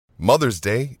Mother's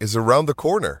Day is around the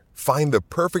corner. Find the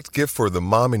perfect gift for the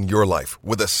mom in your life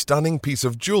with a stunning piece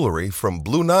of jewelry from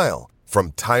Blue Nile.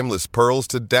 From timeless pearls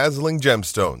to dazzling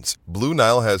gemstones, Blue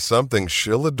Nile has something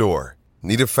she'll adore.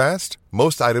 Need it fast?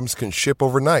 Most items can ship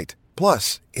overnight.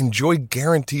 Plus, enjoy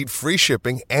guaranteed free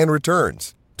shipping and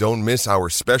returns. Don't miss our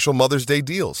special Mother's Day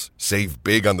deals. Save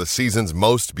big on the season's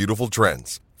most beautiful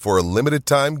trends. For a limited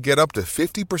time, get up to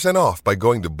 50% off by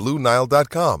going to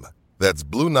BlueNile.com. That's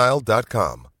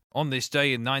BlueNile.com. On this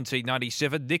day in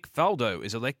 1997, Nick Faldo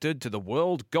is elected to the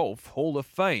World Golf Hall of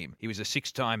Fame. He was a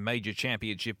 6-time major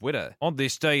championship winner. On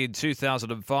this day in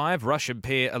 2005, Russian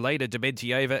pair Elena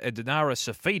Dementieva and Dinara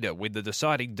Safina win the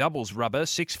deciding doubles rubber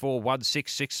 6-4, 1-6,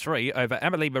 6-3 over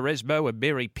Amélie Mauresmo and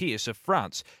Mary Pierce of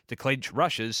France to clinch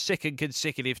Russia's second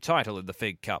consecutive title in the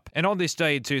Fed Cup. And on this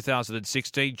day in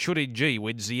 2016, Chun In-ji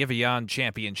wins the Evian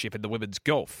Championship in the women's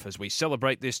golf. As we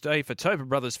celebrate this day for Tobin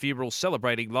Brothers Funerals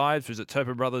Celebrating Lives, visit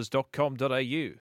tobinbrothers.com.au.